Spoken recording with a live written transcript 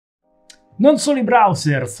Non solo i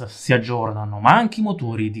browsers si aggiornano, ma anche i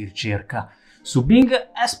motori di ricerca. Su Bing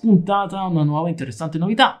è spuntata una nuova interessante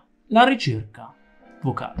novità, la ricerca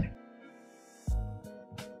vocale.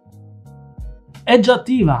 È già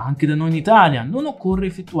attiva anche da noi in Italia, non occorre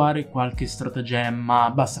effettuare qualche stratagemma,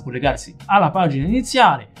 basta collegarsi alla pagina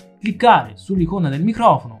iniziale, cliccare sull'icona del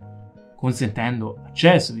microfono, consentendo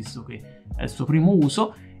l'accesso visto che è il suo primo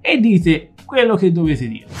uso, e dite quello che dovete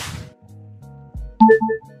dire.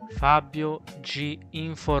 Fabio G.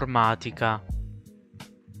 Informatica.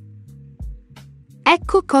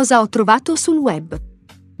 Ecco cosa ho trovato sul web.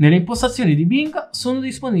 Nelle impostazioni di Bing sono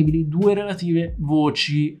disponibili due relative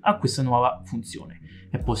voci a questa nuova funzione.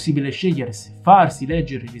 È possibile scegliere se farsi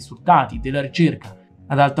leggere i risultati della ricerca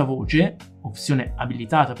ad alta voce, opzione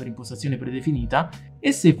abilitata per impostazione predefinita,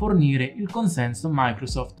 e se fornire il consenso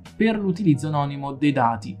Microsoft per l'utilizzo anonimo dei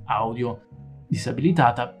dati audio,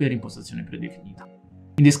 disabilitata per impostazione predefinita.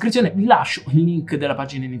 In descrizione vi lascio il link della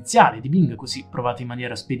pagina iniziale di Bing, così provate in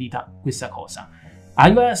maniera spedita questa cosa.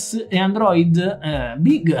 iOS e Android,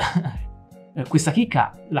 Bing questa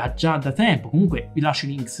chicca l'ha già da tempo, comunque vi lascio i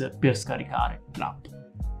links per scaricare l'app.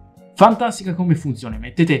 Fantastica come funzione,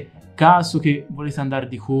 mettete caso che volete andare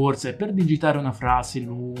di corsa e per digitare una frase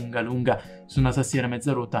lunga su una tastiera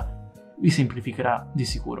mezza rotta vi semplificherà di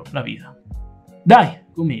sicuro la vita. Dai,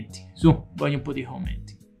 commenti, su, voglio un po' di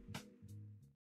commenti.